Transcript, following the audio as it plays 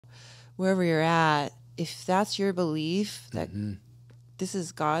wherever you're at, if that's your belief that this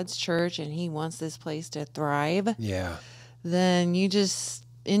is God's church and he wants this place to thrive, then you just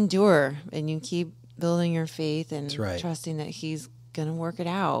endure and you keep building your faith and trusting that he's going to work it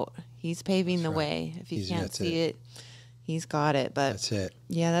out. He's paving the way. If you can't see it, he's got it. But that's it.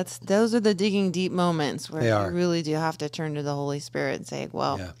 Yeah, those are the digging deep moments where you really do have to turn to the Holy Spirit and say,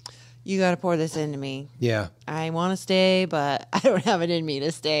 well, you got to pour this into me. Yeah. I want to stay, but I don't have it in me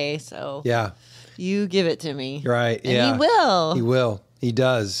to stay. So you give it to me. Right. And he will. He will. He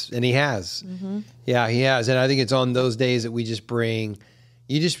does. And he has. Yeah, he has. And I think it's on those days that we just bring,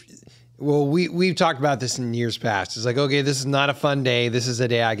 well, we've talked about this in years past. It's like, okay, this is not a fun day. This is a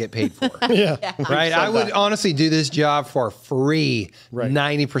day I get paid for. Right? I would honestly do this job for free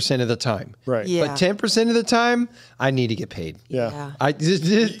 90% of the time. Right. Yeah. But 10% of the time, I need to get paid. Yeah.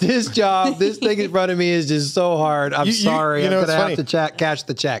 This job, this thing in front of me is just so hard. I'm sorry. I'm going to have to cash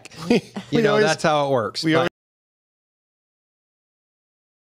the check. That's how it works.